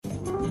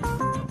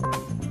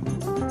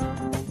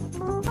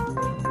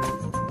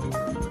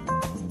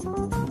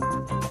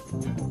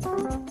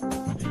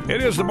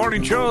It is the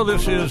morning show.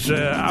 This is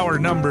hour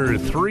number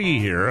 3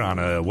 here on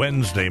a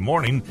Wednesday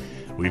morning.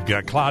 We've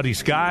got cloudy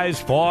skies,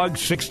 fog,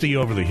 60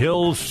 over the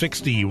hills,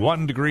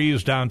 61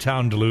 degrees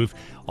downtown Duluth,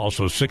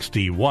 also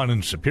 61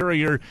 in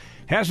Superior.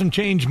 Hasn't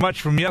changed much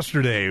from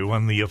yesterday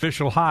when the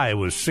official high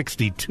was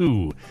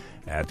 62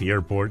 at the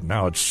airport.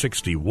 Now it's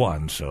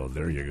 61, so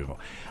there you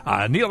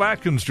go. Neil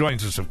Atkins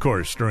joins us, of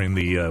course, during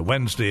the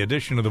Wednesday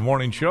edition of the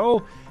morning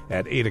show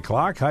at 8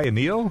 o'clock. Hi,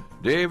 Neil.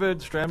 David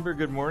Strandberg,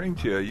 good morning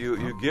to you.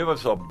 You give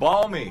us a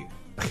balmy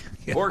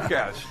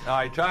forecast. Now,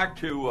 I talked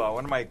to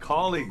one of my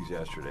colleagues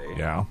yesterday.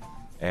 Yeah.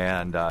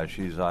 And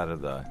she's out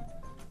of the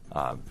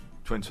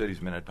Twin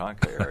Cities,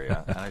 Minnetonka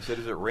area. And I said,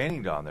 is it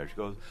raining down there? She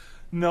goes,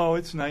 no,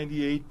 it's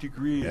 98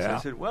 degrees. Yeah. I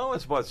said, well,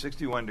 it's about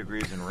 61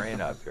 degrees and rain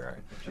up here.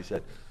 She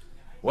said,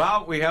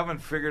 well, we haven't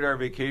figured our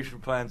vacation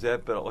plans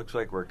yet, but it looks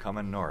like we're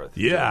coming north.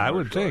 Yeah, I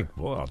would think.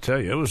 Well, I'll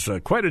tell you, it was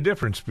quite a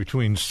difference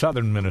between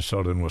southern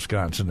Minnesota and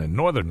Wisconsin and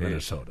northern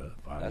Minnesota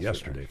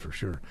yesterday, for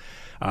sure.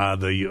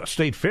 The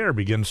state fair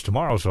begins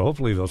tomorrow, so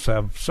hopefully they'll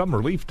have some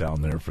relief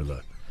down there for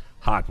the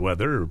hot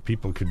weather.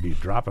 People could be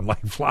dropping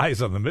like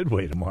flies on the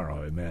Midway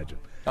tomorrow, I imagine.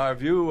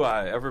 Have you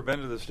ever been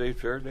to the state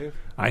fair, Dave?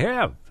 I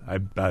have.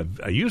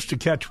 I used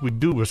to we'd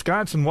do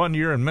Wisconsin one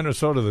year and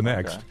Minnesota the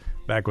next. Okay.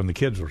 Back when the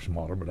kids were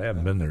smaller, but I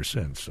haven't been there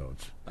since, so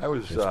it's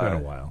been a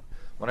while.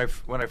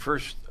 When I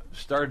first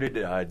started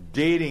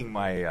dating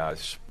my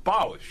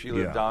spouse, she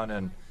lived down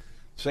in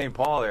St.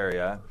 Paul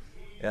area,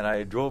 and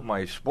I drove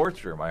my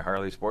Sportster, my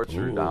Harley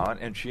Sportster, down,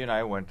 and she and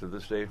I went to the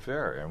state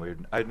fair,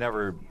 and I'd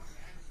never,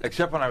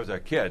 except when I was a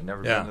kid,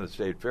 never been to the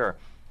state fair.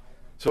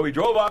 So we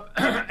drove up,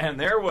 and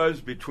there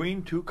was,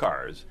 between two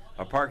cars,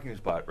 a parking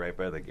spot right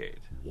by the gate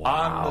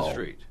on the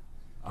street.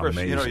 Of course,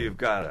 amazing. You've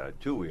got a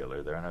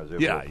two-wheeler there, and I was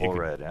able to pull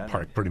right in.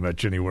 Park pretty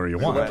much anywhere you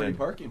want. Celebrity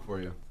parking for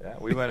you. Yeah,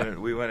 we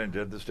went and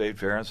did the state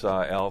fair and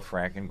saw Al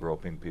Franken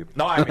groping people.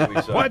 No, I mean we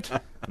saw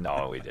What?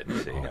 No, we didn't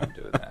see him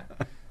do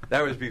that.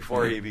 That was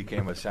before he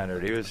became a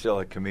senator. He was still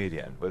a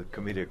comedian with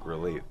comedic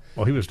relief.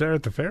 Well, he was there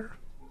at the fair?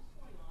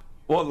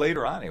 Well,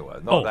 later on he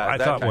was. No, I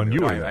thought when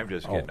you were there. I'm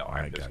just kidding. No,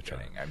 I I'm just gotcha.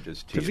 kidding. I'm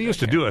just teasing. Because he used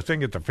to do a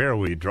thing at the fair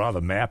where he'd draw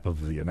the map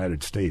of the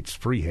United States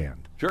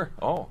freehand. Sure.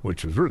 Oh.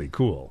 Which was really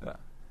cool. Yeah.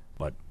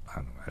 But I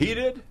don't know. He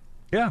did?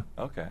 Yeah.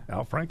 Okay.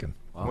 Al Franken.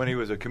 Wow. When he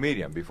was a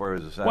comedian, before he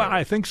was a senator. Well,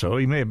 I think so.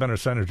 He may have been a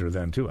senator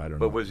then, too. I don't know.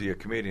 But was he a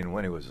comedian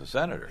when he was a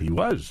senator? He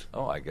was.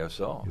 Oh, I guess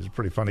so. He was a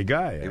pretty funny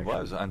guy. He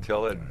was,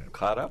 until it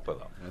caught up with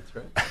him. That's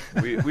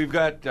right. We've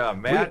got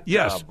Matt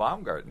Yes.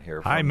 Baumgarten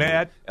here. Hi,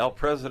 Matt. El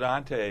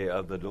Presidente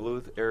of the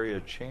Duluth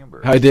Area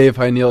Chamber. Hi, Dave.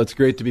 Hi, Neil. It's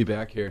great to be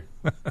back here.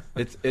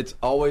 It's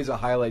always a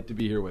highlight to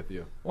be here with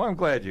you. Well, I'm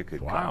glad you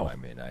could Wow. come. I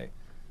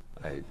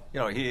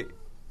mean,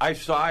 I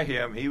saw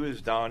him. He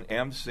was down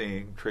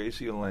emceeing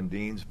Tracy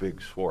Lundine's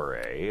big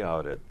soiree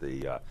out at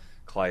the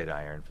Clyde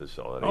Iron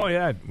facility. Oh,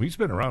 yeah. He's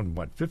been around,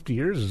 50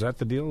 years? Is that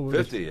the deal?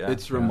 50, yeah.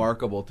 It's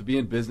remarkable. To be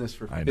in business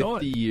for I know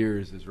 50 it.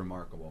 years is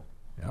remarkable.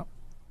 Yeah.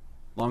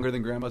 Longer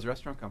than Grandma's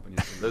Restaurant Company.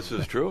 This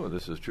is true.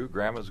 This is true.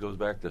 Grandma's goes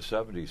back to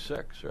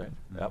 76, right?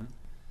 Mm-hmm. Yep.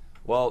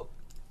 Well,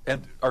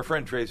 and our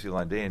friend Tracy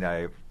Lundine,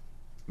 I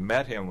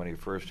met him when he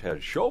first had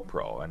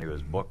ShowPro, and he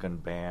was booking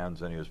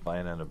bands, and he was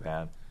playing in a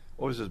band.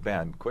 What was his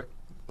band?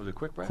 Was it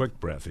Quick Breath? Quick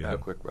Breath, yeah.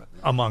 Quick Breath.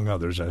 Among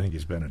others, I think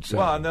he's been at 7.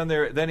 Well,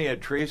 and then he had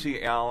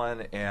Tracy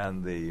Allen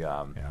and the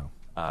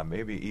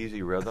maybe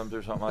Easy Rhythms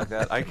or something like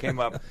that. I came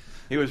up.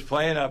 He was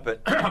playing up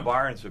at a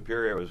bar in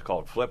Superior. It was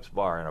called Flip's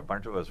Bar, and a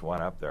bunch of us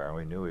went up there, and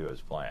we knew he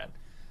was playing.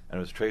 And it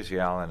was Tracy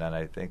Allen, and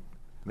I think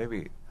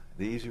maybe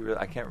the Easy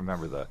Rhythms. I can't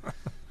remember the.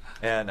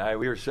 And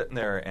we were sitting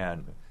there,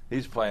 and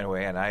he's playing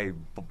away, and I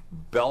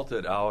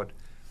belted out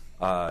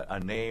a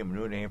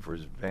new name for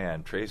his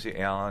band, Tracy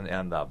Allen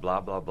and the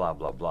blah, blah, blah,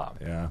 blah, blah.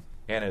 Yeah.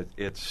 And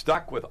it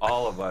stuck with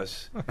all of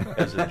us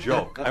as a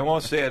joke. I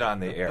won't say it on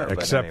the air.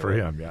 Except but for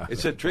anyway. him, yeah. It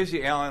said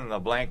Tracy Allen and the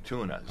Blank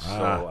Tunas.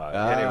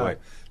 Ah.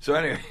 So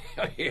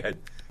anyway,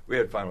 we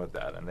had fun with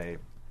that. And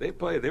they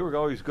played. They were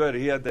always good.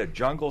 He had that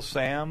Jungle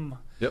Sam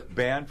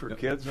band for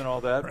kids and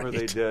all that, where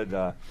they did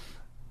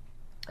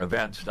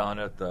events down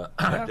at the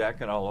deck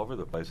and all over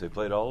the place. They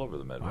played all over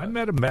the Midwest. I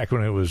met him back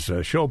when it was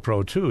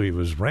ShowPro, too. He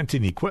was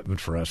renting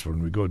equipment for us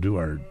when we go do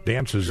our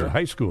dances at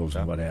high schools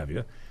and what have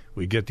you.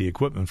 We get the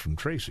equipment from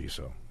Tracy,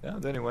 so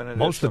then he went in.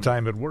 most of the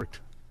time it worked.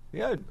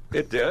 Yeah,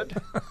 it did.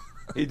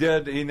 He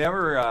did. He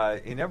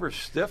never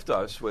stiffed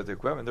us with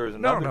equipment. There was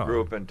another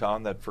group in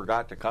town that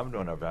forgot to come to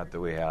an event that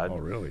we had. Oh,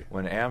 really?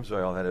 When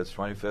Amsoil had its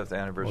 25th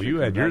anniversary. Well, you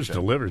had yours convention.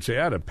 delivered, so you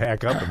had to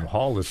pack up and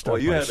haul this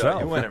stuff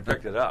myself. You went and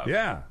picked it up.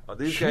 Yeah. Well,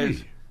 these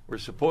guys were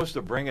supposed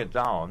to bring it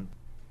down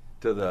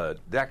to the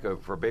deck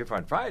for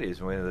Bayfront Fridays,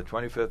 and we had the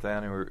 25th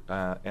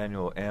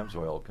annual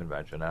Amsoil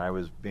convention, and I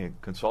was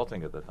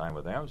consulting at the time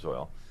with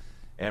Amsoil,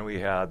 and we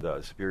had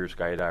the Superior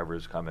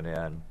Skydivers coming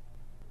in,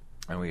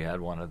 and we had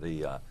one of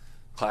the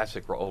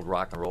classic old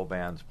rock and roll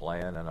bands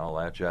playing and all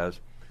that jazz.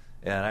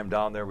 And I'm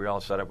down there. We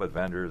all set up with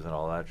vendors and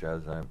all that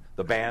jazz. And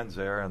the band's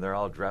there, and they're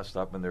all dressed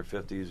up in their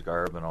 50s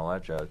garb and all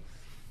that jazz.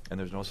 And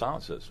there's no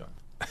sound system.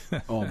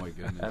 Oh, my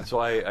goodness. And so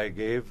I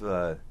gave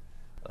the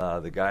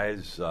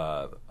guys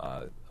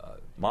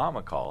mom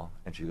a call,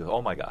 and she goes,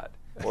 "Oh my God!"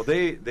 Well,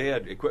 they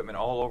had equipment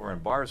all over in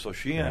bars, so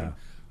she and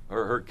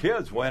her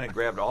kids went and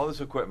grabbed all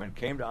this equipment,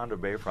 came down to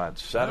Bayfront,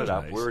 set it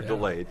up. Nice, We were yeah.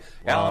 delayed.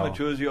 Wow. Alan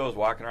Matuzio was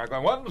walking around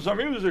going, "When's the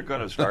music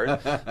going to start?"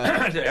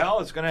 Al,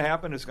 it's going to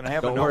happen. It's going to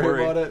happen. Don't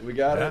worry about it. We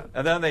got it.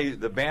 And then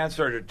the band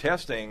started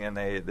testing, and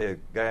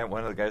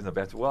one of the guys in the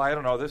band said, "Well, I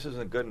don't know. This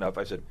isn't good enough."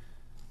 I said,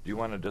 "Do you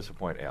want to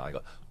disappoint Al?" I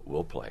go,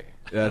 "We'll play."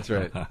 That's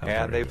right.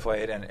 And they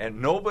played,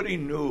 and nobody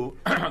knew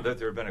that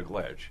there had been a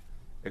glitch,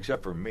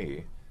 except for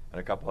me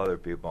and a couple other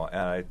people.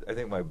 And I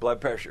think my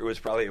blood pressure was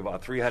probably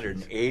about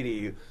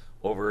 380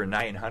 over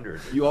 900.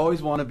 You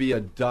always want to be a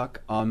duck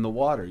on the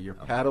water. You're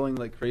paddling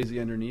like crazy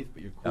underneath,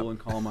 but you're cool and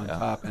calm on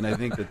top. And I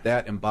think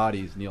that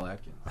embodies Neil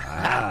Atkins.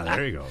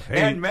 There you go.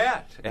 Hey, And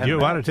Matt. you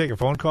want to take a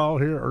phone call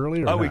here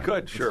early? Or Oh, we not?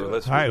 could, sure.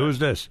 Let's do Hi, that. who's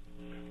this?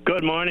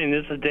 Good morning.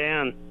 This is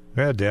Dan.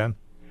 Yeah, Dan.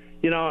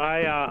 You know,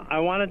 I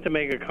wanted to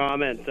make a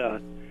comment.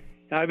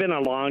 I've been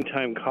a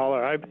long-time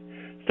caller. I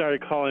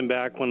started calling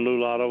back when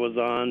Lou Lotto was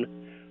on,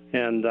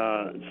 and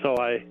so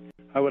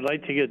I would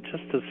like to get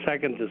just a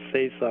second to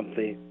say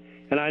something.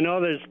 And I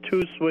know there's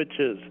 2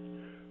 switches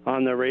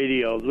on the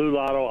radio. Lou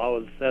Lotto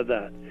always said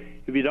that.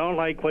 If you don't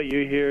like what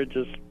you hear,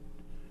 just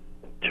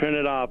turn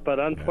it off. But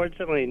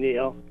unfortunately,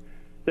 Neil,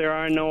 there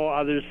are no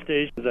other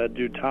stations that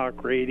do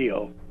talk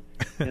radio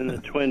in the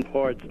Twin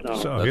Ports now. So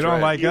if That's you don't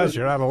right. like us,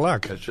 you're out of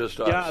luck. It's just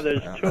us. Yeah,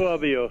 there's 2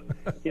 of you.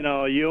 You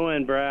know, you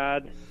and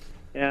Brad,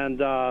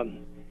 and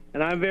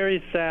I'm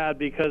very sad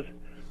because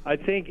I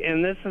think,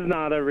 and this is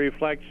not a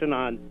reflection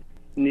on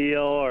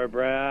Neil or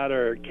Brad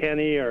or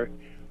Kenny or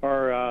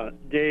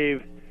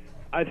Dave.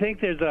 I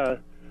think there's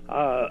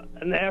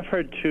an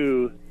effort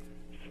to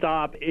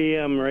stop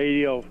AM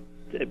radio,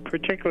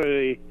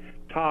 particularly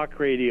talk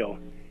radio.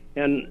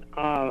 And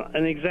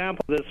an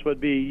example of this would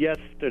be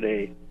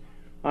yesterday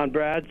on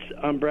Brad's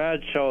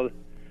show.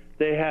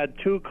 They had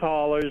 2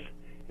 callers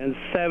and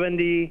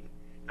 70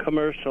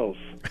 commercials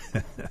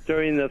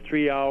during the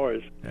 3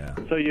 hours. Yeah.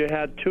 So you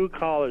had 2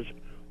 callers,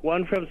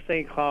 one from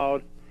St.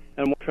 Cloud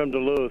and one from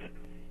Duluth,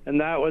 and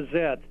that was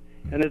it.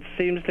 And it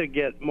seems to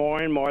get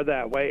more and more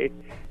that way.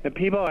 And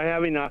people are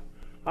having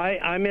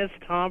I miss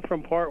Tom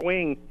from Port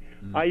Wing.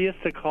 I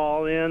used to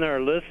call in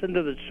or listen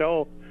to the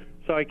show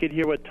so I could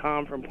hear what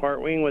Tom from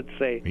Port Wing would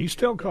say. He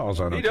still calls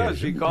on He occasion.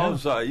 does. He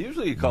calls.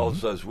 Usually he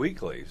calls us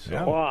weekly. So.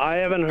 Yeah. Well, I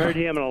haven't heard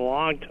him in a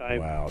long time.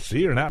 Wow. See,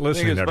 you're not I think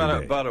listening it's every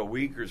day. about a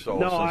week or so.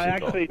 No, since I he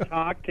actually called.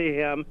 talked to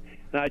him,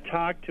 and I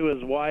talked to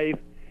his wife,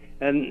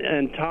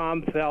 and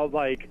Tom felt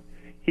like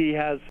he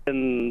has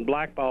been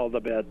blackballed a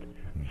bit.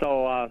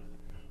 So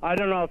I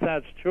don't know if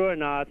that's true or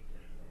not,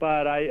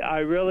 but I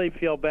really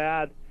feel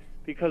bad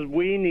because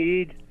we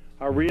need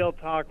a real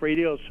talk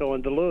radio show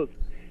in Duluth,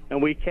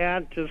 and we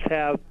can't just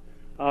have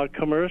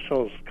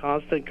commercials,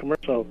 constant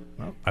commercials.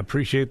 Well, I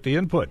appreciate the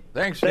input.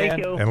 Thanks, Dan.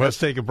 Thank you. And let's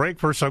take a break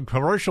for some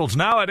commercials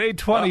now at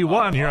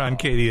 8:21 here on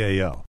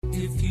KDAL.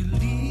 If you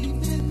leave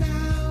me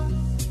now,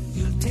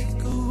 you'll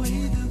take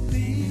away the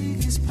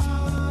biggest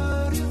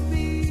part of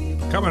me.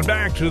 Coming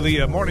back to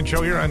the morning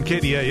show here on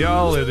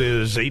KDAL, it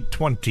is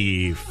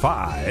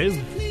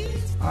 8:25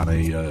 on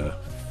a,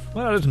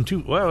 well, it isn't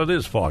too, well, it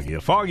is foggy.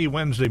 A foggy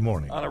Wednesday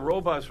morning. On a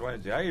robust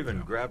Wednesday, I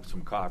even grabbed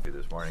some coffee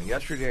this morning.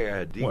 Yesterday I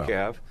had decaf.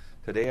 Well.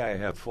 Today I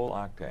have full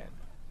octane.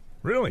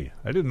 Really?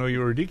 I didn't know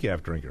you were a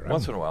decaf drinker.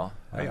 Once in a while.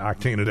 I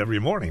octane it every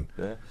morning.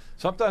 Yeah.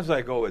 Sometimes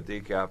I go with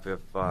decaf. If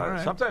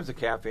right. sometimes the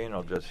caffeine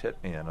will just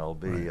hit me and it'll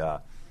be,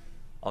 I'll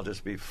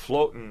just be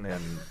floating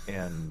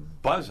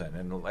and buzzing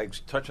and like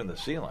touching the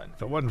ceiling.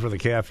 If it wasn't for the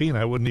caffeine,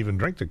 I wouldn't even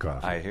drink the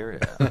coffee. I hear you.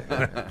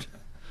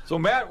 So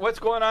Matt, what's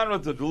going on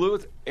with the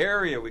Duluth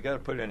area? We got to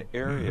put an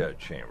area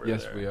chamber.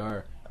 Yes, there. we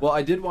are. Well,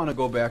 I did want to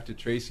go back to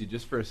Tracy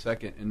just for a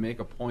second and make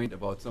a point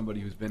about somebody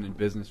who's been in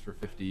business for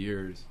 50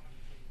 years.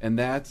 And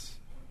that's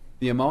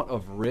the amount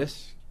of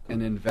risk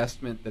and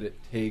investment that it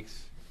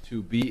takes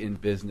to be in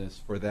business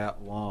for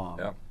that long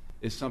Yep.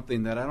 is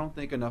something that I don't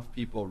think enough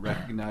people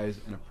recognize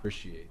and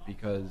appreciate.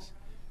 Because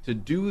to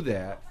do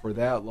that for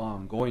that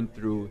long, going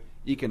through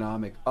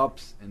economic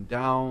ups and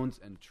downs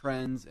and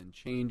trends and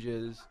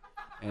changes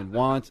and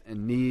wants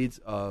and needs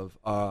of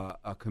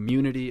a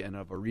community and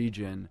of a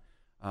region,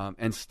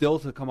 and still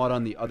to come out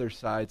on the other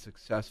side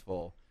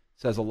successful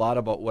says a lot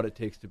about what it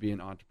takes to be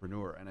an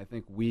entrepreneur. And I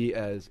think we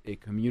as a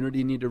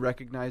community need to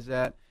recognize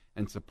that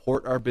and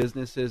support our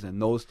businesses and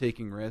those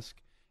taking risk.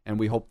 And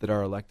we hope that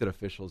our elected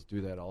officials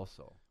do that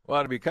also. Well,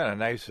 it'd be kind of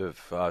nice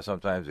if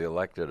sometimes the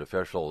elected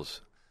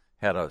officials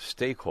had a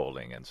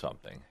stakeholding in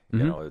something.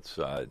 You know, it's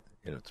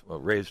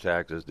raise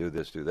taxes, do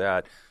this, do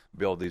that,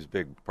 build these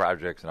big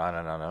projects, and on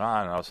and on and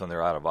on. And all of a sudden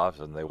they're out of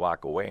office and they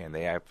walk away, and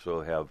they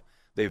actually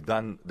they've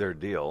done their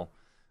deal,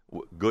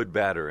 good,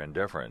 bad, or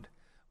indifferent.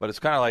 But it's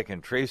kind of like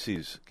in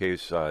Tracy's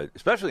case,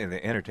 especially in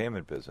the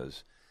entertainment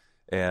business,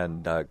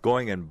 and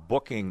going and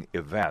booking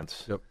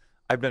events. Yep.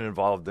 I've been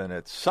involved in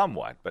it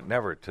somewhat, but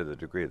never to the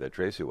degree that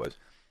Tracy was.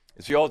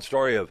 It's the old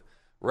story of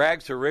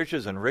rags to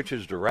riches and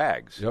riches to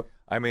rags. Yep.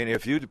 I mean,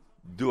 if you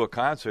do a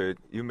concert,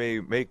 you may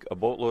make a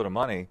boatload of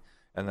money,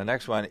 and the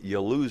next one you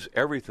lose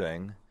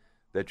everything,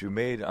 that you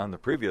made on the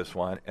previous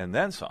one and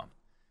then some.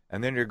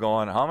 And then you're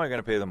going, how am I going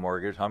to pay the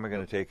mortgage? How am I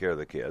going to take care of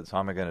the kids? How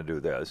am I going to do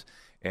this?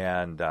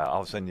 And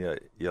all of a sudden,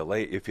 you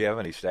lay, if you have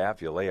any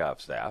staff, you lay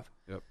off staff.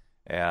 Yep.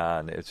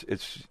 And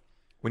it's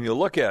when you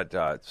look at,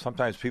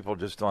 sometimes people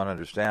just don't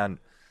understand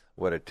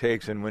what it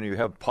takes. And when you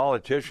have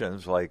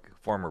politicians like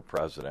former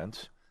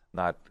presidents,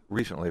 not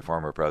recently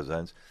former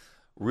presidents,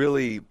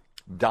 really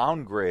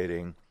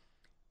downgrading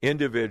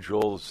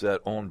individuals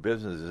that own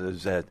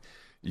businesses, that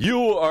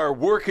you are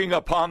working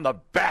upon the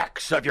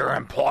backs of your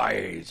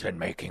employees and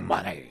making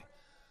money.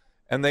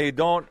 And they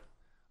don't.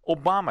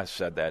 Obama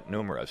said that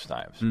numerous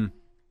times.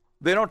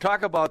 They don't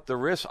talk about the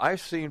risks.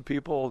 I've seen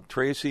people,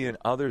 Tracy and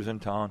others in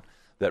town,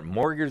 that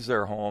mortgaged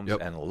their homes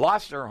and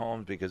lost their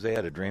homes because they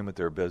had a dream with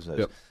their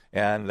business.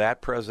 And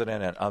that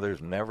president and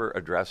others never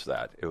addressed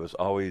that. It was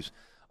always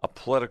a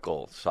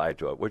political side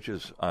to it, which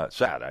is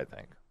sad, I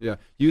think. Yeah,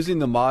 using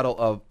the model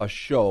of a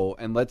show,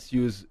 and let's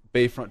use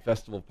Bayfront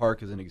Festival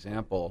Park as an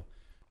example,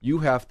 you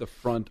have to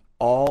front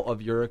all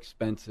of your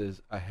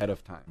expenses ahead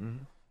of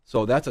time.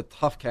 So that's a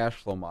tough cash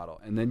flow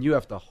model. And then you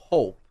have to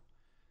hope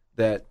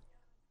that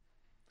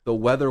the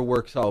weather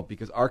works out,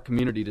 because our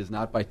community does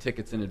not buy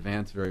tickets in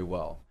advance very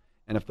well.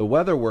 And if the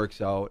weather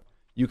works out,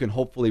 you can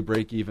hopefully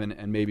break even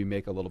and maybe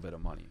make a little bit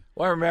of money.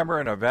 Well, I remember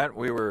an event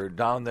we were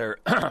down there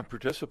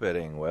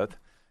participating with,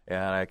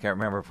 and I can't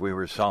remember if we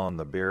were selling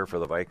the beer for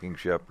the Viking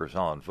ship or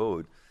selling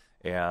food.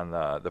 And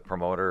the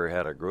promoter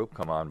had a group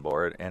come on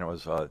board, and it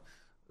was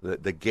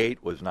the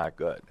gate was not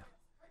good.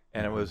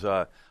 And it was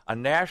a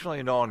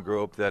nationally known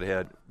group that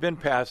had been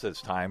past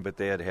its time, but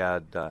they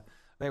had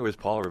I think it was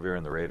Paul Revere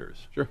and the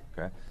Raiders. Sure.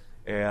 Okay.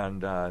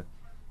 And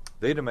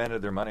they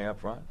demanded their money up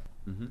front.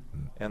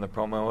 And the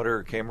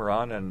promoter came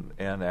around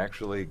and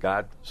actually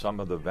got some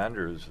of the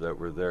vendors that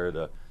were there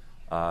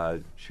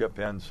to chip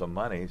in some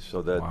money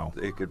so that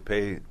they could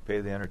pay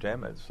the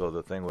entertainment so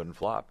the thing wouldn't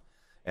flop.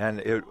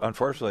 And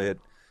unfortunately,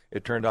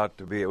 it turned out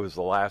to be, it was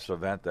the last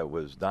event that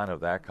was done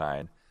of that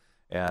kind.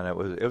 And it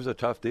was a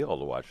tough deal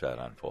to watch that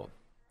unfold.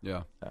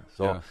 Yeah.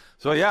 So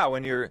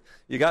when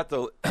you got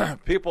the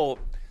people,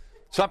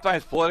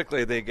 sometimes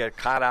politically they get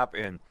caught up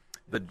in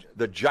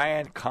the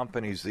giant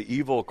companies, the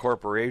evil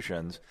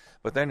corporations,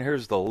 but then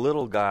here's the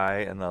little guy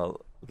and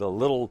the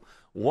little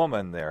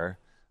woman there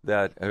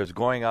that is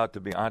going out to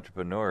be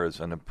entrepreneurs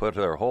and to put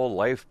their whole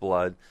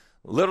lifeblood,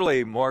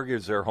 literally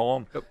mortgage their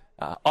home,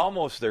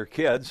 almost their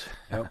kids,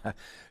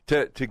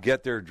 to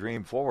get their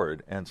dream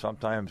forward. And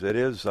sometimes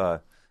it's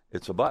a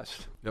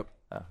bust.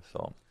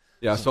 So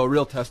a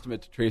real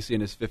testament to Tracy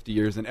and his 50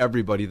 years and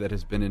everybody that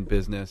has been in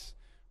business,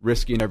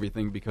 risking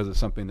everything because of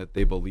something that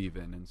they believe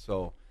in. And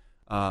so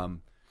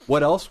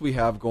what else we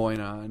have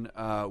going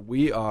on?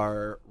 We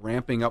are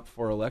ramping up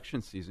for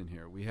election season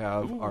here. We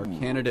have our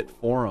candidate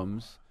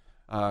forums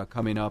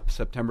coming up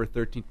September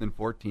 13th and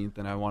 14th,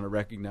 and I want to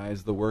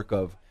recognize the work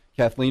of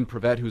Kathleen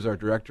Prevet, who's our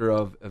Director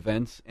of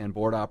Events and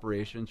Board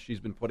Operations.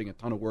 She's been putting a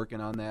ton of work in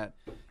on that.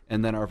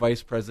 And then our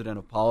Vice President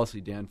of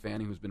Policy, Dan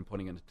Fanning, who's been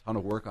putting in a ton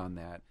of work on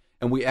that.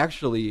 And we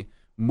actually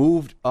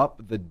moved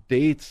up the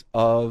dates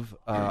of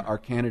our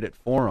candidate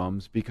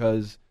forums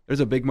because there's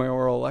a big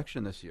mayoral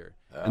election this year.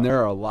 And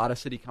there are a lot of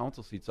city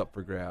council seats up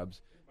for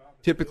grabs.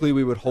 Typically,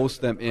 we would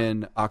host them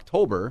in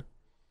October,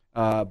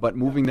 but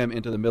moving them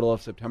into the middle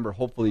of September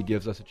hopefully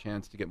gives us a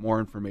chance to get more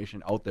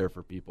information out there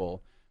for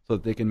people so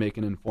that they can make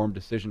an informed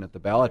decision at the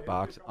ballot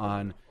box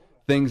on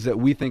things that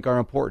we think are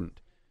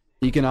important.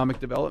 Economic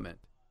development,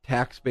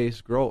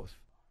 tax-based growth,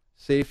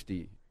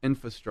 safety,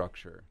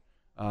 infrastructure,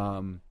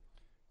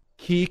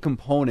 key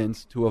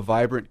components to a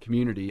vibrant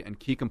community, and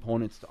key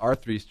components to our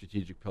three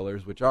strategic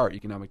pillars, which are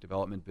economic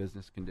development,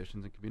 business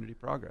conditions, and community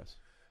progress.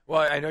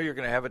 Well, I know you're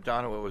going to have it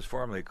down at what was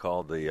formerly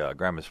called the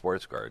Grandma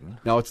Sports Garden.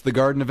 Now it's the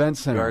Garden Event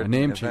Center, a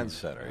name change. Event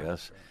Center,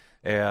 yes.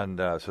 And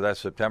so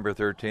that's September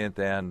 13th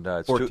and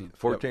it's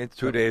 14th,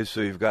 2 days. So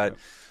you've got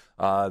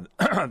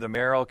the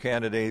mayoral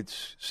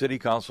candidates, city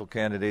council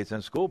candidates,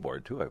 and school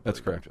board, too. That's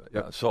correct.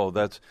 Yep. So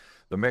that's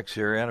the mix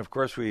here. And, of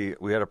course, we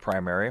had a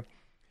primary.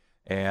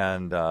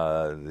 And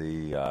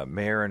the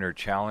mayor and her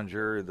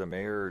challenger, the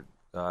mayor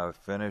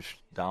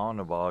finished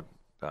down about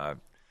 2-1.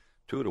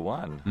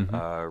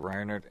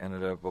 Reinert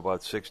ended up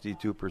about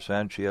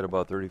 62%. She had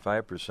about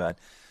 35%.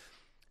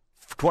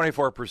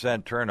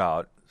 24%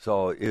 turnout.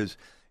 So is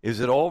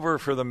it over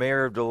for the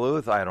mayor of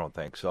Duluth? I don't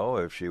think so,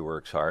 if she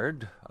works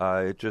hard.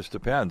 It just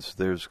depends.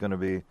 There's going to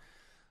be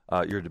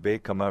your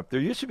debate come up.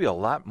 There used to be a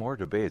lot more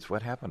debates.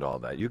 What happened to all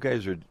that? You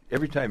guys are,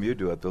 every time you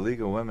do it, the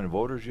League of Women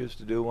Voters used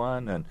to do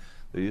one, and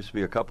there used to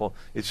be a couple.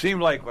 It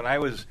seemed like when I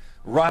was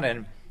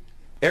running,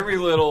 every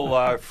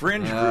little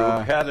fringe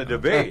group had a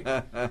debate.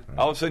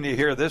 All of a sudden you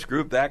hear this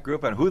group, that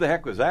group, and who the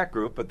heck was that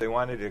group? But they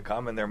wanted to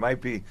come, and there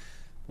might be.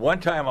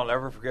 One time I'll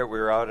never forget, we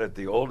were out at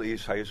the Old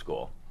East High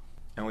School,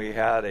 and we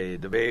had a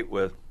debate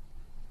with,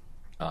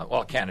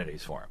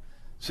 candidates for them.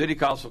 City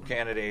council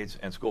candidates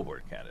and school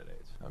board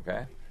candidates,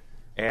 okay?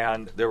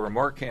 And there were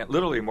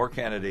literally more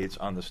candidates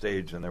on the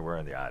stage than there were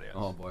in the audience.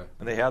 Oh, boy.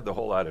 And they had the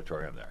whole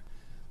auditorium there.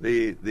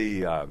 The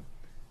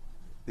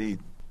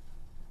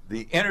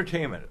the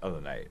entertainment of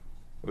the night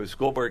was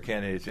school board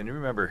candidates. And you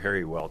remember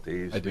Harry Welty? He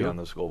used to be on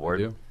the school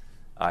board.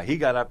 I do. He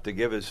got up to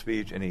give his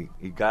speech, and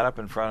he got up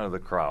in front of the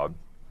crowd,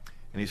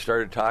 and he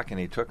started talking.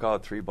 He took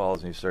out 3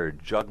 balls, and he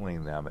started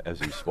juggling them as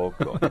he spoke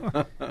to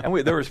them. And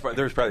there was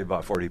probably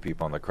about 40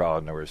 people in the crowd,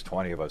 and there was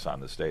 20 of us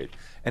on the stage.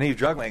 And he's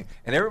juggling,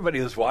 and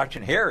everybody was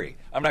watching Harry.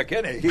 I'm not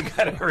kidding. He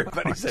got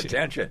everybody's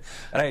attention.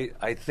 And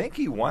I think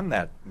he won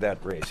that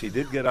race. He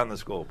did get on the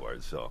school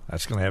board. So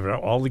That's going to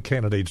have all the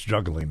candidates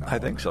juggling now. I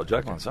think so,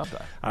 juggling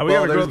sometime.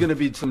 Well, there's going to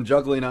be some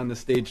juggling on the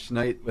stage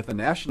tonight with a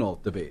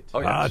national debate. Oh,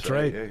 yeah, that's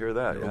right. You hear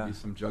that, There'll yeah. be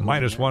some juggling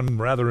Minus there. one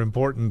rather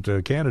important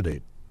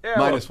candidate. Yeah,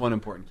 Minus one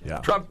important candidate.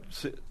 Yeah. Trump,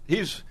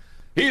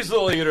 he's the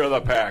leader of the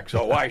pack,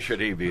 so why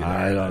should he be there?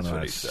 I don't That's know.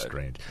 what he That's said.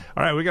 strange.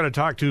 All right, we got to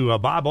talk to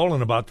Bob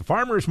Olin about the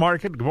farmers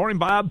market. Good morning,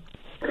 Bob.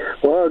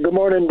 Well, good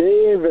morning,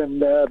 Dave.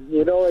 And,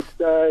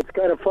 it's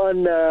kind of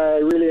fun. I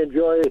really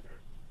enjoy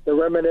the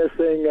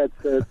reminiscing.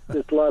 It's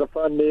just a lot of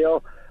fun,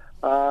 Neil.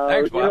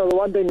 Thanks, Bob. The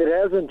one thing that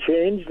hasn't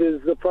changed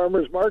is the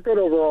farmers market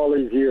over all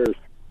these years.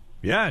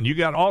 Yeah, and you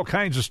got all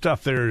kinds of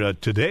stuff there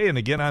today and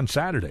again on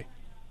Saturday.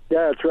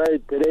 Yeah, that's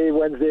right. Today,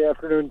 Wednesday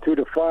afternoon, 2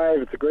 to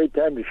 5. It's a great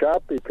time to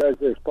shop because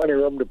there's plenty of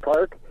room to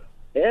park,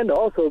 and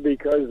also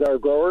because our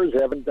growers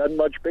haven't done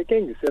much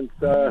picking since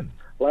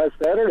last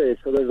Saturday.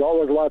 So there's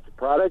always lots of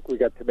product. We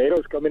got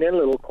tomatoes coming in,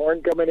 little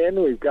corn coming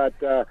in. We've got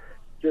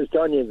just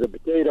onions and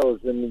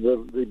potatoes, and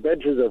the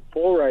benches are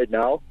full right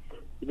now.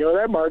 You know,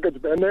 that market's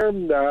been there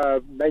in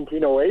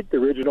 1908, the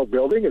original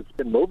building. It's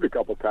been moved a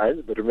couple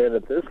times, but it's been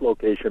at this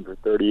location for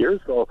 30 years.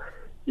 So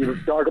you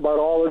talk about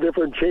all the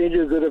different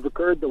changes that have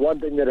occurred. The one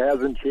thing that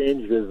hasn't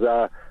changed is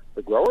the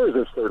growers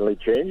have certainly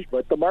changed,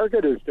 but the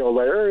market is still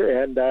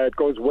there, and it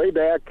goes way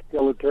back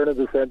till the turn of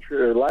the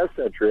century, or last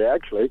century,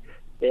 actually,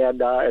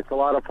 and it's a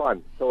lot of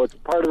fun. So it's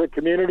part of the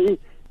community,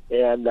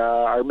 and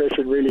our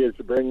mission really is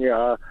to bring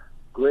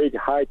great,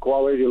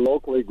 high-quality,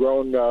 locally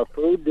grown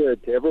food to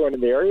everyone in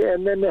the area,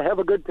 and then to have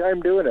a good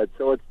time doing it.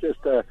 So it's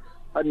just a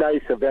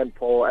nice,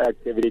 eventful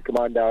activity. Come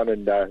on down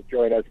and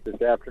join us this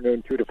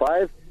afternoon, 2 to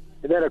 5.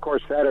 And then, of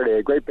course, Saturday,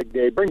 a great big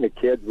day. Bring the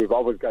kids. We've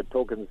always got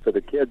tokens for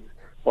the kids.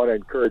 Want to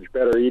encourage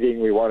better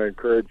eating. We want to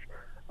encourage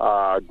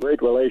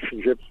great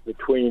relationships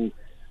between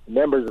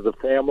members of the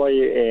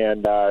family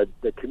and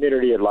the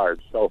community at large.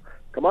 So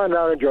come on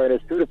down and join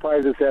us, 2 to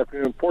 5 this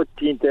afternoon,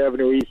 14th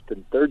Avenue East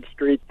and 3rd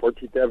Street,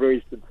 14th Avenue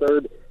East and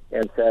 3rd,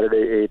 and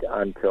Saturday 8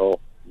 until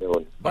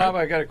noon. Bob,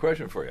 I got a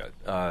question for you.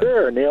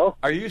 Sure, Neil.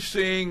 Are you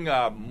seeing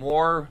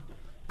more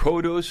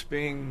produce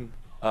being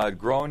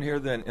grown here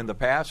than in the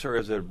past, or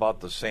is it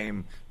about the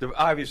same?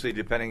 Obviously,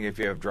 depending if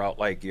you have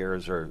drought-like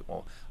years, are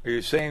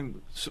you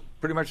saying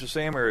pretty much the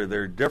same, or are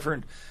there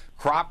different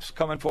crops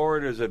coming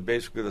forward? Or is it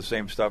basically the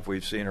same stuff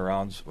we've seen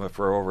around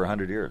for over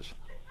 100 years?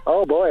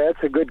 Oh, boy,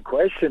 that's a good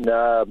question.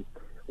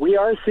 We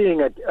are seeing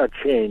a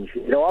change.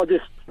 You know, I'll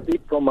just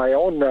speak from my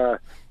own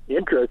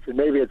interest, and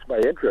maybe it's my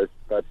interest,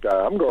 but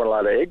I'm growing a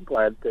lot of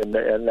eggplant, and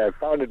I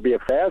found it to be a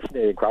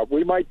fascinating crop.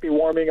 We might be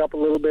warming up a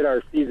little bit.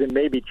 Our season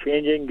may be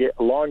changing,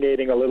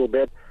 elongating a little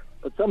bit,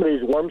 but some of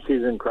these warm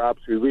season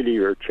crops we really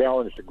are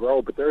challenged to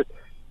grow. But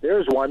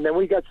there's one. Then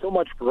we got so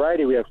much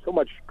variety. We have so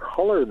much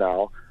color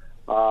now.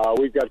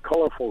 We've got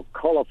colorful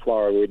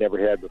cauliflower we never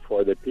had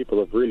before that people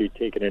have really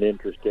taken an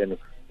interest in.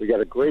 We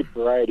got a great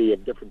variety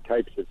of different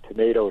types of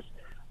tomatoes.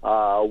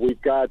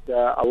 We've got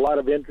a lot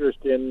of interest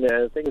in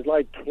things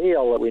like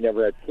kale that we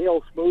never had,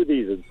 kale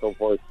smoothies and so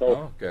forth.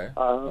 So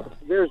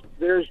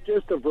there's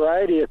just a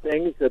variety of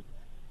things that,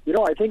 you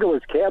know, I think it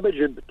was cabbage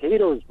and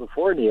potatoes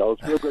before, Neil.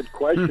 It's a real good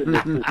question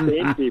to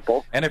sustain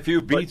people. And a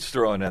few beets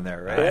thrown in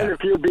there, right? And a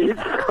few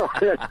beets.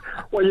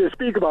 When you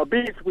speak about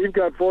beets, we've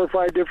got 4 or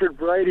 5 different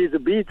varieties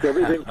of beets,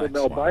 everything from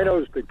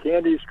albinos to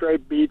candy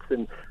striped beets,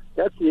 and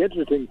that's the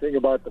interesting thing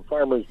about the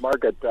farmers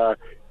market.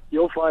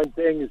 You'll find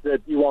things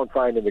that you won't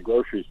find in the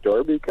grocery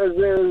store because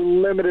they're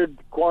limited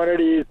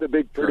quantities. The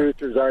big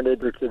producers aren't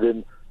interested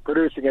in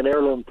producing an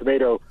heirloom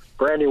tomato.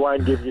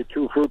 Brandywine gives you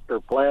 2 fruit per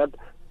plant,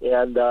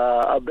 and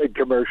a big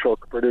commercial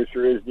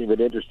producer isn't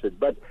even interested.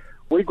 But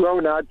we grow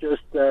not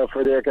just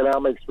for the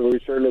economics, but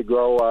we certainly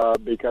grow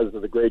because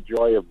of the great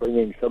joy of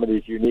bringing some of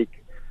these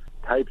unique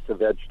types of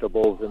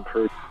vegetables and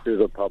fruits to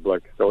the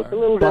public. So it's a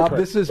little different. Bob,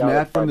 this is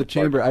Matt from the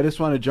Chamber. I just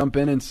want to jump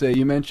in and say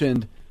you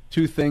mentioned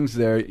 2 things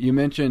there. You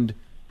mentioned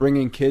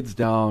bringing kids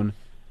down.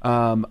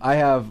 I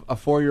have a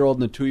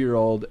 4-year-old and a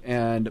 2-year-old,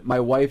 and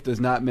my wife does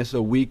not miss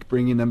a week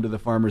bringing them to the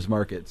farmers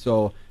market.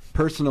 So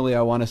personally,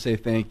 I want to say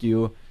thank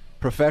you.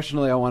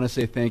 Professionally, I want to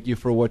say thank you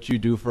for what you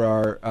do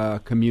for our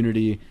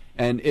community,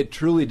 and it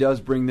truly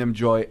does bring them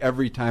joy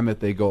every time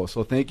that they go.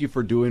 So thank you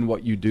for doing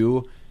what you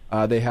do.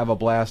 They have a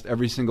blast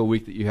every single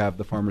week that you have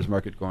the farmers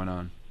market going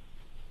on.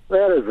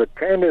 That is the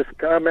kindest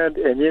comment,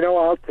 and you know,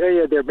 I'll tell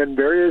you, there have been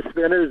various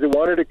vendors that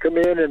wanted to come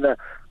in, and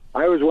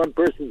I was one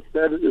person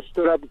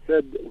stood up and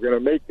said, we're going to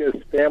make this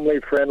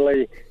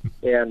family-friendly,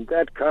 and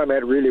that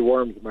comment really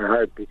warms my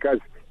heart because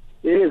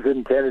it is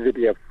intended to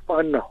be a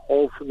fun,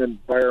 wholesome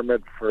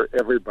environment for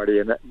everybody.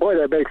 And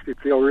that makes me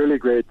feel really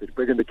great that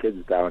bringing the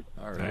kids down.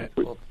 All right.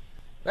 Well,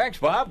 thanks,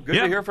 Bob. Good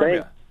to hear from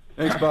you.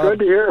 Thanks, Bob. Good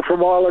to hear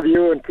from all of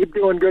you, and keep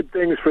doing good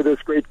things for this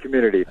great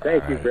community.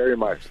 Thank you right. very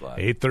much.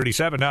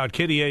 8:37 now at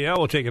KDAL.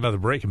 We'll take another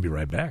break and be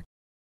right back.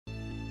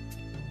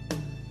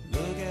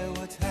 Look at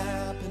what's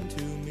happened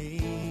to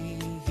me.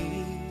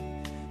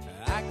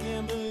 I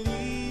can't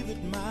believe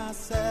it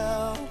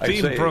myself.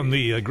 Theme from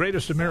the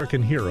Greatest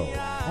American Hero.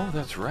 Oh,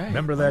 that's right.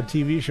 Remember that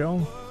TV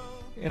show?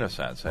 In a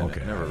sense, I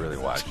Okay. never really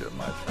watched it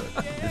much.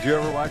 But did you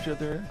ever watch it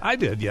there? I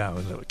did, yeah.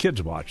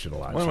 Kids watched it a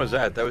lot. When was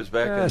that? That was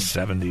back in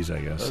 70s, I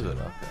guess. Was it?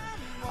 Okay.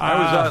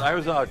 I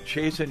was out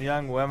chasing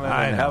young women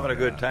I and know, having a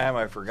good yeah. time.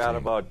 I forgot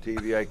about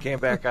TV. I came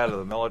back out of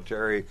the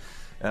military,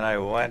 and I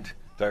went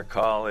to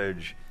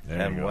college There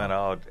you and go. went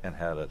out and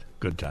had it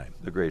Good time.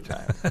 the great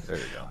time. There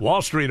you go.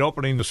 Wall Street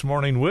opening this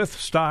morning with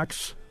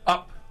stocks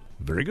Up.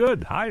 very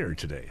good, higher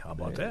today. How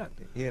about that?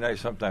 He and I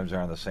sometimes are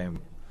on the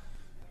same.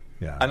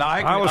 Yeah. And I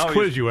can always always-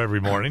 quiz you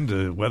every morning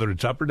to whether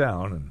it's up or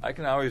down. And I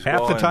can always half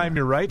go the and time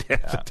you're right,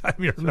 half the time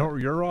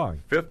you're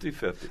wrong.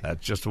 50-50.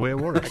 That's just the way it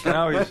works.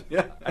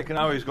 I can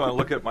always go and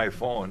look at my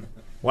phone.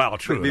 Well,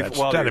 true.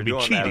 while That'd you're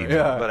be doing cheating. that,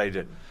 Yeah. but I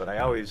didn't. But I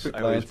always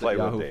glance play at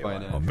with Yahoo Dave. on it.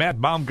 Finance. Well,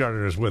 Matt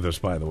Baumgartner is with us,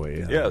 by the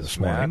way, Yes, this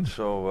morning. Matt.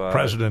 So,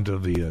 President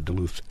of the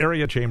Duluth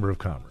Area Chamber of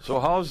Commerce.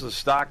 So how's the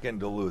stock in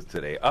Duluth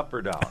today? Up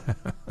or down?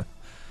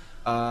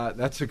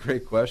 That's a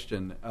great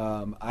question.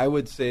 I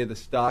would say the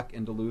stock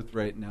in Duluth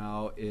right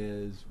now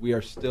is we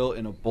are still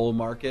in a bull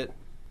market,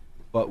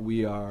 but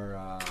we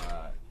are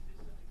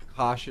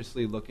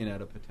cautiously looking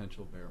at a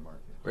potential bear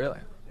market. Really?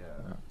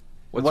 Yeah.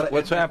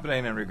 What's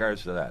happening in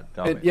regards to that?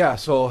 Tell me. Yeah,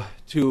 so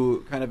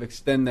to kind of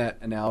extend that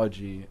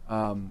analogy,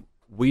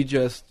 we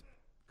just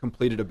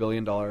completed a $1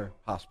 billion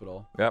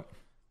hospital. Yep.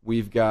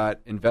 We've got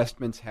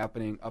investments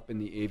happening up in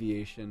the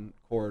aviation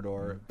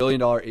corridor, $1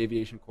 billion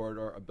aviation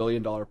corridor, $1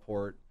 billion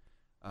port.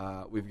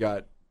 We've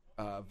got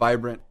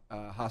vibrant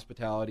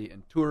hospitality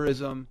and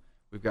tourism.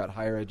 We've got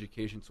higher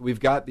education. So we've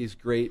got these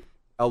great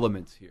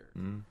elements here.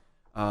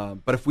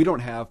 But if we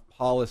don't have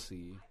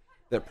policy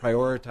that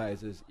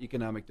prioritizes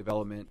economic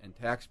development and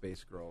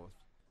tax-based growth,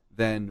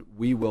 then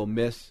we will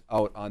miss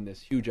out on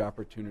this huge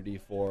opportunity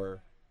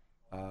for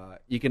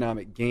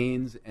economic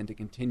gains and to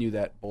continue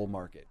that bull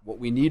market. What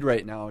we need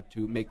right now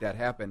to make that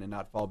happen and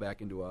not fall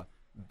back into a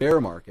bear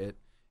market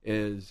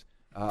is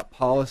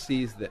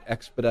policies that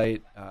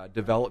expedite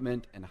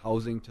development and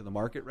housing to the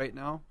market right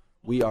now.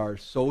 We are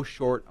so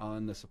short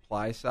on the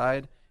supply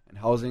side, and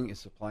housing is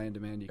supply and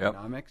demand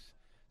economics.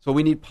 So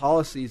we need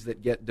policies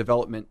that get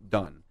development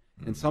done.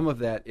 And some of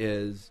that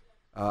is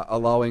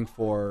allowing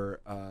for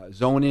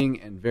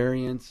zoning and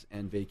variance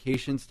and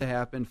vacations to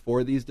happen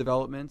for these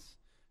developments.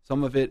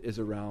 Some of it is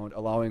around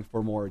allowing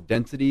for more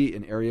density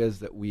in areas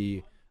that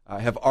we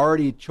have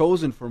already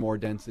chosen for more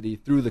density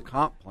through the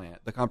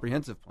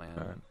comprehensive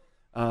plan.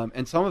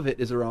 And some of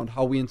it is around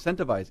how we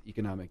incentivize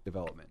economic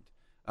development.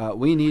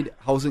 We need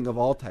housing of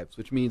all types,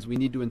 which means we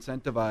need to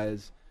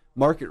incentivize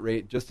market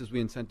rate just as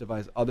we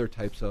incentivize other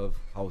types of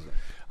housing.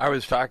 I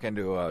was talking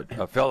to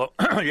a fellow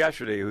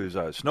yesterday who's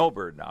a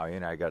snowbird now. He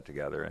and I got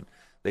together, and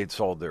they'd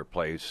sold their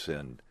place,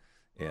 and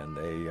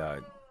they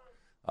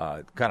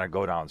kind of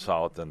go down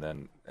south and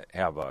then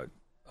have a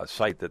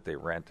site that they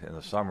rent in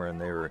the summer, and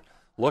they were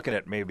looking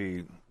at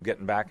maybe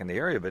getting back in the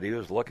area, but he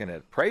was looking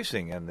at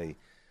pricing, and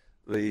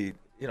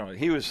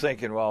he was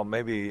thinking, well,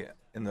 maybe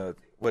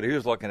what he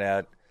was looking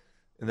at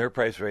in their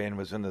price range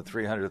was in the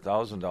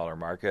 $300,000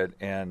 market,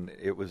 and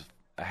it was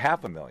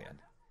 $500,000.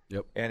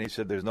 Yep. And he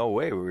said, "There's no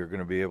way we were going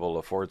to be able to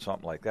afford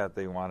something like that."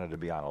 They wanted to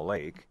be on a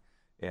lake,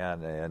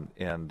 and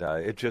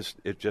it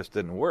just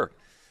didn't work,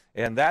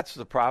 and that's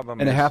the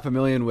problem. And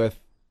 $500,000 with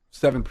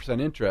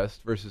 7%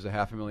 interest versus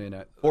 $500,000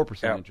 at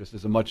 4% interest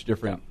is a much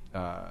different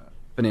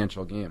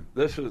financial game.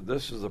 This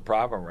is the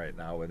problem right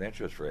now with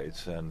interest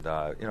rates, and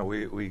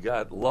we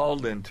got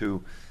lulled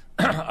into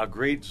a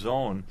great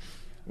zone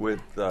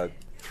with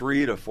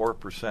 3 to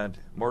 4%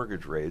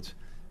 mortgage rates,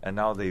 and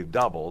now they've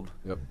doubled.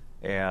 Yep.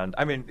 And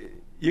I mean,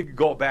 you could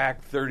go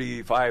back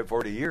 35,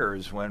 40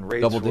 years when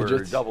rates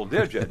were double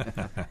digit,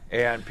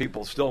 and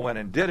people still went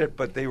and did it,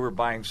 but they were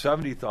buying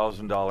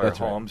 $70,000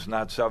 homes,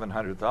 not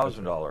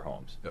 $700,000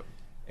 homes. Yep.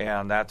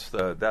 And that's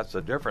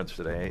the difference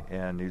today.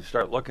 And you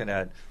start looking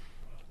at,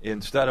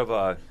 instead of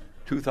a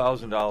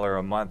 $2,000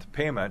 a month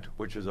payment,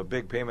 which is a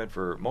big payment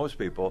for most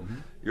people,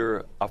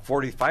 you're a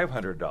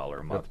 $4,500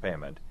 a month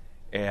payment.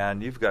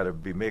 And you've got to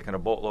be making a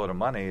boatload of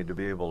money to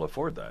be able to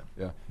afford that.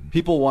 Yeah.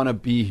 People want to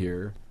be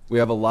here. We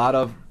have a lot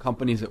of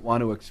companies that want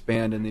to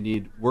expand, and they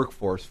need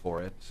workforce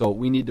for it. So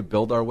we need to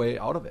build our way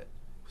out of it.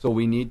 So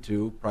we need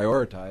to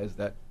prioritize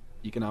that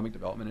economic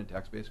development and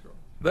tax-based growth.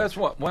 That's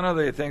one of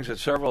the things that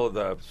several of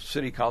the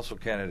city council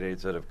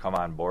candidates that have come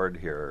on board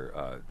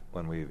here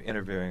when we were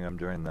interviewing them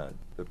during the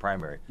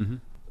primary,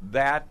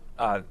 that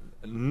a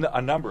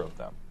number of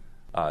them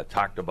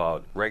talked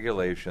about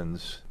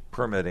regulations,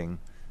 permitting,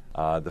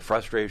 the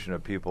frustration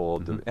of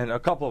people, and a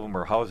couple of them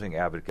were housing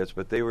advocates,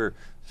 but they were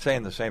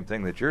saying the same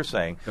thing that you're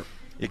saying. Yep.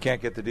 You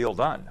can't get the deal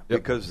done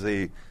because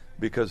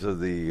of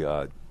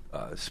the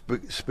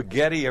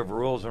spaghetti of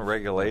rules and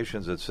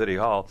regulations at City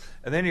Hall,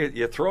 and then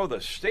you throw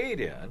the state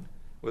in,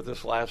 with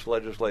this last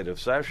legislative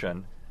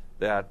session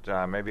that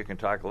maybe you can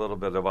talk a little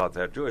bit about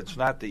that too. It's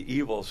not the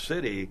evil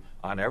city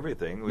on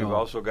everything. We've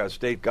also got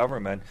state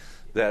government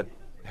that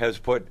has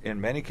put,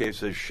 in many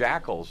cases,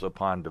 shackles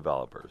upon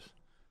developers.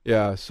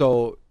 Yeah,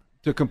 so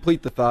to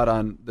complete the thought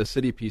on the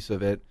city piece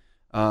of it,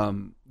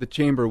 the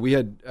chamber, we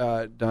had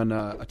done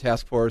a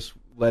task force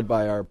led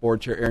by our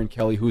board chair, Aaron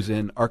Kelly, who's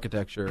in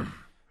architecture,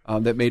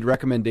 that made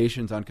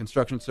recommendations on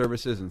construction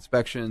services,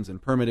 inspections,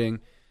 and permitting.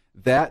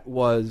 That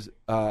was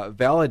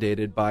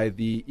validated by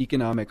the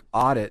economic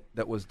audit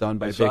that was done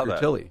by Baker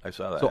Tilly. I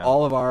saw that. So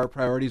all of our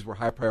priorities were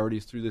high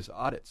priorities through this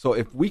audit. So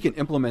if we can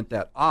implement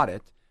that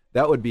audit,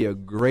 that would be a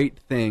great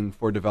thing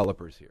for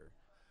developers here.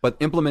 But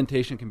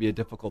implementation can be a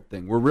difficult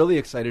thing. We're really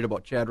excited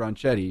about Chad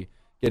Ronchetti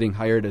getting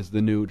hired as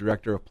the new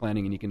Director of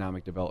Planning and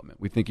Economic Development.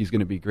 We think he's going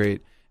to be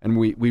great, and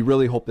we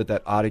really hope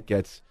that audit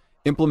gets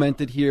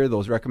implemented here,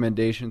 those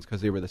recommendations,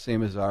 because they were the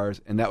same as ours,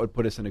 and that would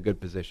put us in a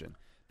good position.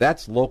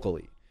 That's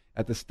locally.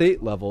 At the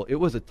state level, it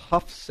was a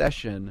tough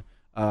session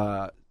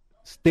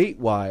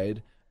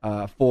statewide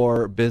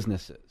for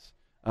businesses.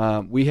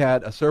 We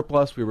had a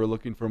surplus. We were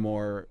looking for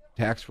more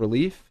tax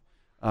relief.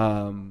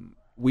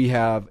 We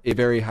have a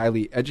very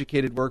highly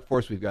educated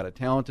workforce. We've got a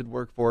talented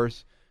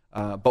workforce.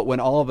 But when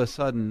all of a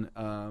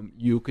sudden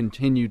you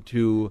continue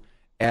to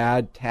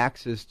add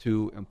taxes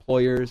to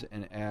employers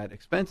and add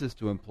expenses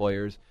to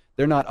employers,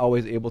 they're not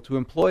always able to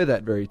employ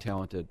that very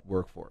talented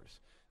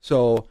workforce.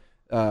 So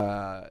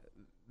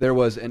there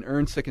was an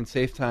earned sick and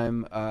safe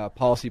time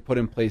policy put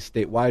in place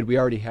statewide. We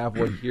already have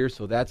one here,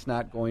 so that's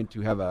not going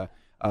to have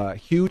a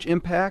huge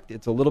impact.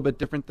 It's a little bit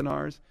different than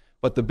ours.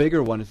 But the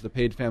bigger one is the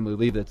paid family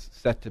leave that's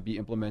set to be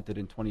implemented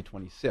in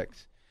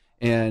 2026.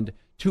 And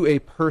to a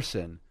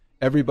person,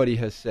 everybody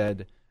has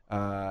said,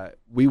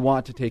 we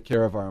want to take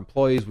care of our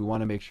employees. We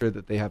want to make sure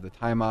that they have the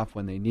time off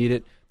when they need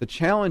it. The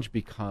challenge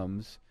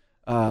becomes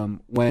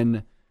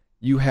when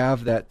you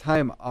have that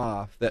time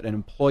off that an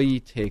employee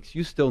takes,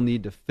 you still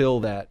need to fill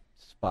that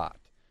spot.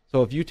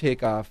 So if you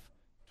take off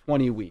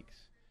 20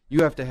 weeks,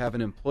 you have to have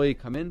an employee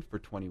come in for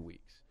 20 weeks.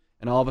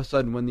 And all of a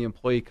sudden, when the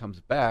employee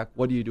comes back,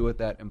 what do you do with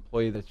that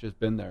employee that's just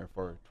been there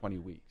for 20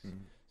 weeks? Mm-hmm.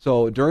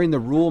 So during the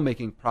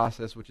rule-making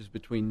process, which is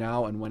between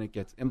now and when it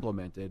gets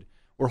implemented,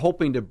 we're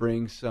hoping to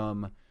bring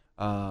some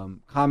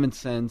common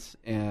sense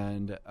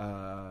and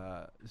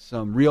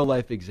some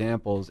real-life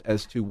examples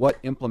as to what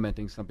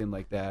implementing something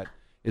like that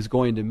is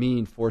going to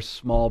mean for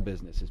small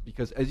businesses.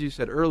 Because as you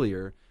said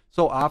earlier,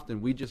 so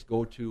often we just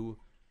go to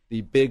the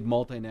big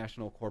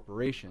multinational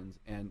corporations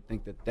and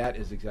think that that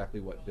is exactly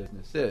what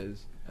business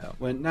is,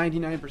 when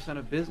 99%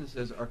 of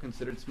businesses are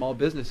considered small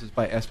businesses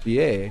by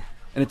SBA,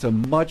 and it's a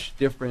much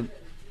different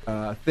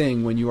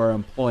thing when you are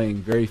employing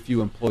very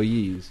few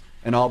employees,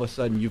 and all of a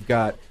sudden you've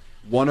got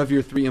one of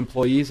your 3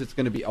 employees that's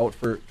going to be out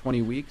for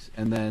 20 weeks,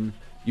 and then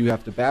you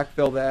have to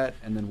backfill that,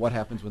 and then what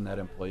happens when that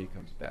employee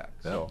comes back?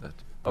 So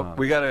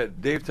we got to.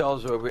 Dave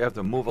tells us we have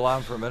to move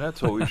along for a minute,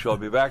 so we shall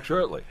be back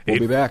shortly. We'll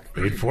be back.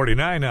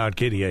 8:49 now at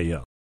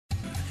KDAL.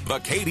 The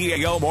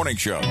KDAL Morning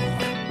Show.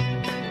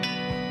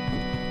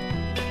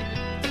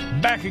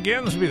 Back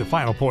again. This will be the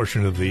final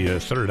portion of the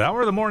third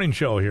hour of the morning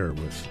show here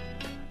with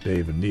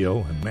Dave and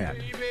Neil and Matt.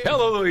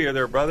 Hallelujah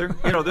there, brother.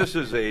 You know, this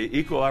is a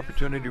equal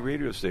opportunity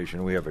radio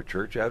station. We have a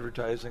church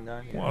advertising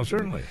on here. Well,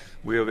 certainly.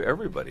 We have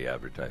everybody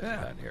advertising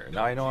on here.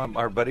 Now, I know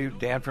our buddy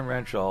Dan from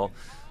Ranchall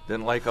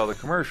didn't like all the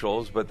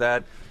commercials, but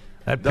that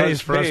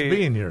pays for us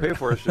being here. Pay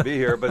for us to be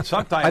here, but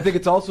sometimes I think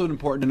it's also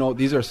important to note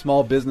these are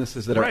small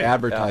businesses that are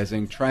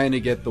advertising, trying to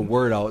get the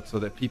word out so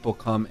that people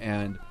come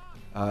and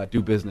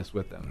do business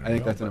with them. I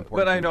think that's an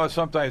important. But I know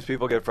sometimes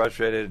people get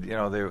frustrated. You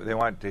know, they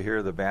want to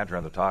hear the banter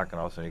and the talk, and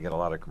all of a sudden you get a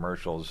lot of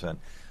commercials.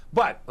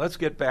 But let's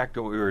get back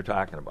to what we were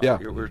talking about. Yeah.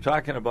 We were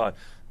talking about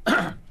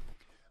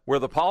where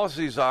the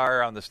policies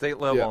are on the state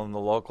level and the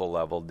local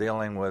level,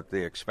 dealing with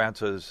the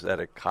expenses that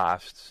it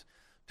costs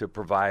to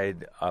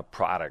provide a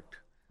product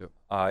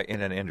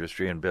in an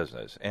industry and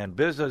business. And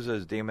business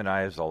is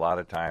demonized a lot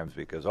of times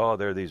because,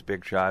 they're these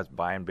big shots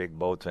buying big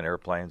boats and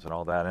airplanes and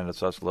all that, and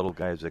it's us little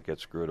guys that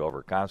get screwed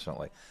over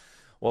constantly.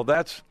 Well,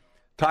 that's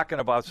talking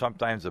about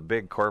sometimes a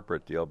big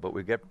corporate deal, but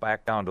we get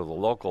back down to the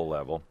local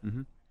level.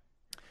 Mm-hmm.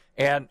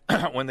 And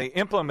when they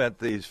implement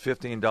these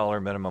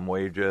 $15 minimum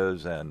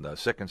wages and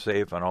sick and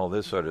safe and all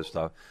this sort of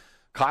stuff,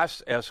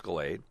 costs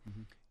escalate,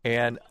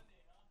 and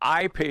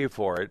I pay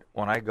for it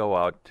when I go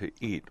out to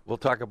eat. We'll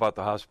talk about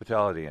the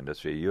hospitality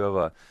industry. You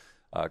have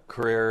a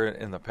career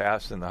in the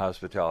past in the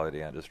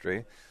hospitality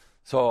industry.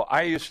 So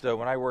I used to,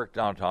 when I worked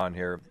downtown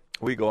here,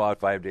 we go out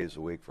 5 days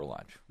a week for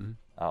lunch,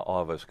 all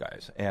of us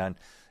guys. And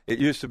it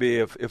used to be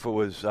if it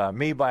was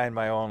me buying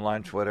my own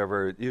lunch,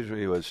 whatever,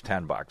 usually it was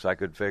 $10. I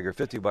could figure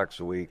 $50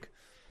 a week.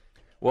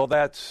 Well,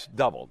 that's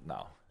doubled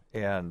now.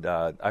 And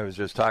I was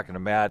just talking to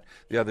Matt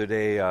the other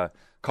day. A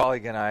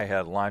colleague and I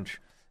had lunch,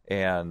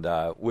 and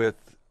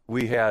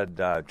we had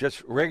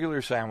just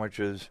regular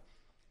sandwiches,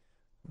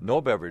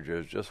 no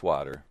beverages, just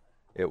water.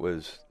 It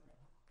was,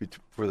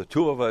 for the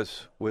two of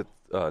us with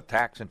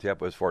tax and tip,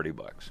 was $40.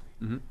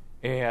 Mm-hmm.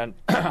 And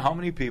how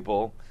many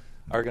people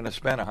are going to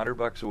spend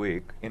 $100 a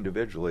week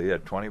individually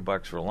at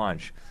 $20 for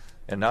lunch,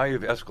 and now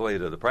you've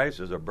escalated the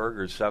prices. A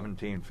burger's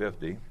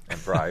 $17.50 and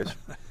fries,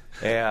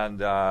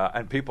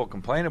 and people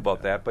complain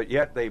about that, but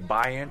yet they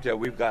buy into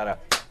we've got to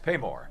pay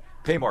more,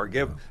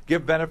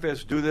 give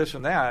benefits, do this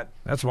and that.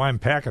 That's why I'm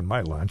packing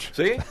my lunch.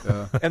 See?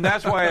 And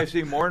that's why I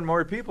see more and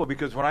more people,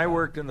 because when I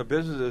worked in the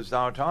businesses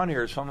downtown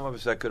here, some of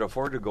us that could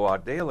afford to go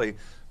out daily,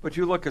 but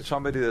you look at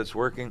somebody that's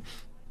working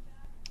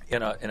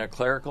in a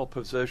clerical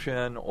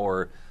position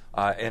or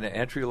in an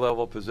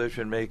entry-level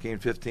position making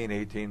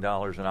 $15,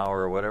 $18 an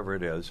hour or whatever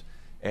it is,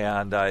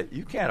 and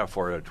you can't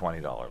afford a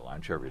 $20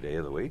 lunch every day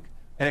of the week.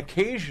 And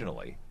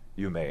occasionally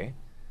you may.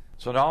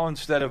 So now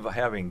instead of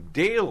having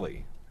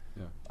daily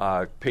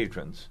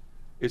patrons,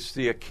 it's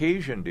the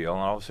occasion deal,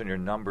 and all of a sudden your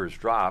numbers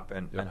drop,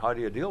 and how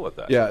do you deal with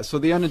that? Yeah, so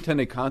the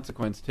unintended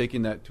consequence,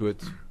 taking that to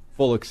its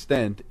full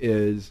extent,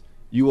 is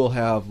you will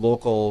have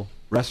local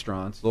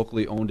restaurants,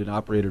 locally owned and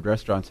operated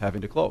restaurants,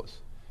 having to close.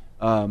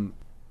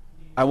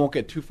 I won't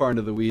get too far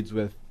into the weeds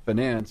with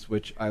finance,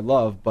 which I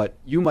love, but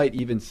you might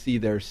even see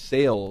their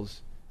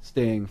sales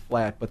staying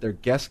flat, but their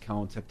guest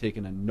counts have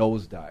taken a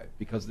nosedive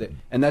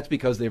and that's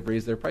because they've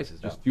raised their prices.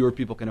 Just fewer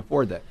people can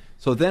afford that.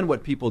 So then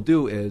what people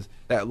do is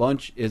that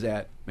lunch is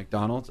at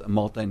McDonald's, a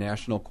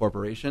multinational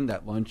corporation.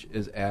 That lunch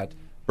is at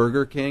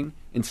Burger King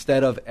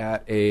instead of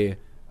at a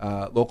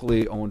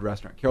locally owned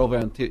restaurant. Carol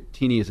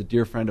Valentini is a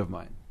dear friend of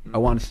mine. I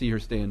want to see her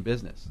stay in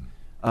business.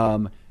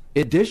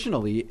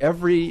 Additionally,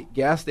 every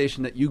gas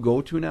station that you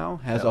go to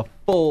now has a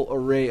full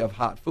array of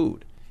hot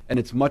food. And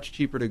it's much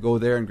cheaper to go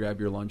there and grab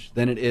your lunch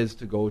than it is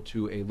to go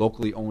to a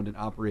locally owned and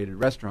operated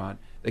restaurant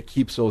that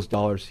keeps those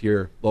dollars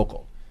here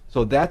local.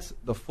 So that's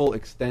the full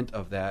extent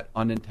of that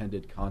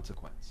unintended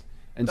consequence.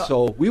 And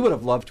so we would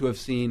have loved to have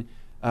seen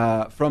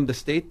from the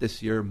state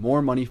this year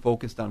more money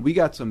focused on. We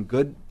got some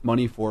good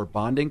money for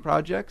bonding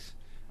projects.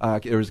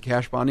 There was a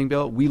cash bonding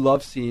bill. We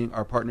love seeing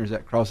our partners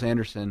at Krauss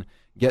Anderson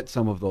get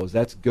some of those.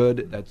 That's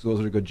good.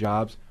 Those are good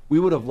jobs. We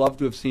would have loved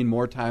to have seen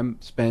more time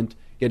spent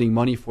getting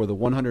money for the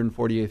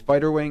 148th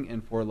Fighter Wing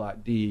and for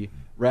Lot D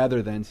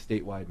rather than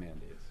statewide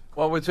mandates.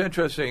 Well, what's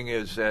interesting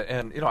is,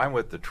 and I'm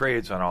with the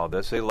trades on all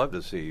this. They love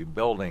to see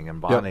building and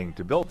bonding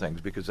to build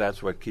things because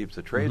that's what keeps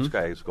the trades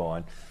guys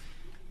going.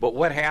 But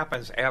what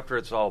happens after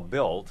it's all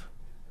built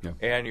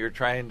and you're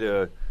trying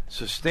to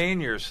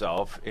sustain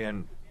yourself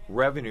in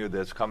revenue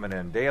that's coming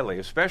in daily,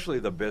 especially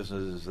the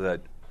businesses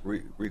that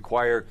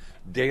require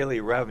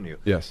daily revenue.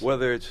 Yes.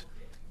 Whether it's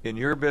in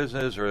your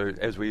business, or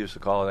as we used to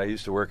call it, I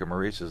used to work at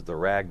Maurice's, the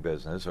rag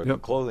business or the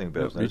clothing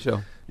business.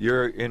 Retail.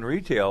 You're in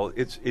retail.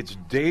 It's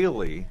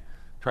daily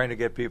trying to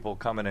get people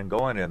coming and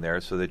going in there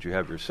so that you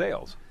have your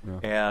sales.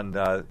 And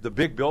the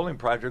big building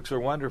projects are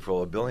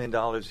wonderful. $1 billion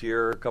a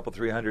year, a couple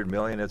 $300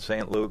 million at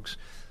St. Luke's,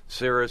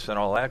 Cirrus, and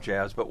all that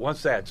jazz. But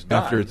once that's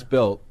done, after it's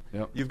built,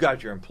 you've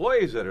got your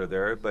employees that are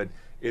there, but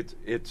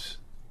it's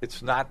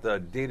not the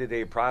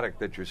day-to-day product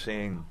that you're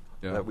seeing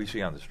that we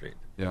see on the street.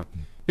 Yeah.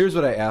 Here's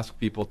what I ask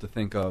people to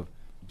think of.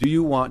 Do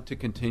you want to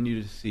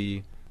continue to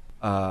see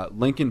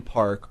Lincoln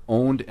Park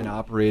owned and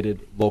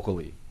operated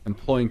locally,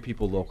 employing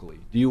people locally?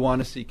 Do you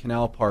want to see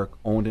Canal Park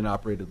owned and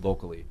operated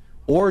locally?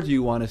 Or do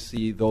you want to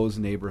see those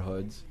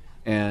neighborhoods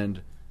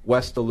and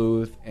West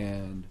Duluth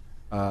and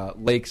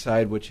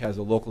Lakeside, which has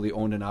a locally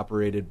owned and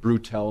operated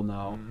Brutel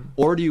now?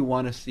 Or do you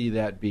want to see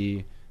that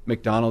be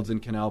McDonald's in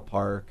Canal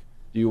Park?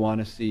 Do you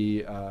want to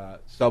see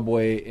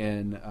Subway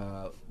in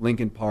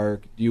Lincoln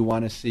Park? Do you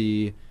want to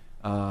see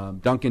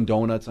Dunkin'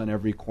 Donuts on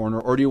every corner?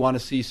 Or do you want to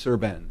see Sir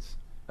Ben's?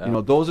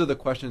 Those are the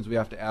questions we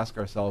have to ask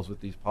ourselves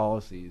with these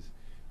policies,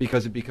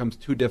 because it becomes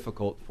too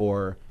difficult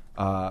for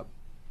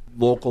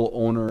local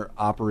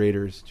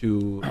owner-operators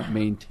to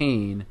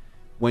maintain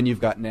when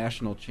you've got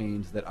national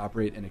chains that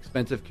operate in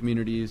expensive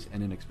communities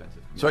and inexpensive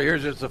communities. So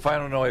here's just the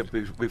final note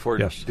before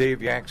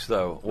Dave yanks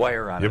the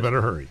wire on it. You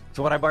better hurry.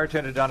 So when I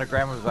bartended down at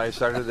Grandma's when I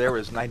started there, it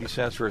was 90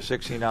 cents for a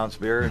 16-ounce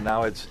beer, and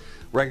now it's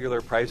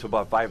regular price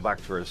about $5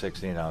 for a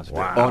 16-ounce beer.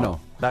 Wow. Oh, no.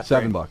 Not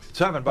 $7.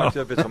 $7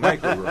 if it's a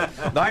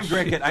microbrew. No, I'm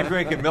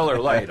drinking Miller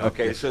Lite.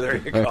 Okay, so there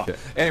you go. Okay.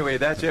 Anyway,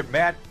 that's it.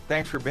 Matt,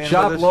 thanks for being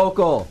Shop with us.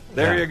 local.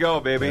 There you go,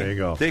 baby. There you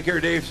go. Take care,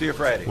 Dave. See you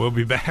Friday. We'll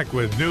be back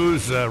with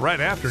news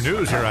right after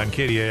news here on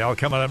KDAL.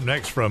 Coming up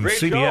next from Great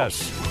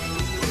CBS. show.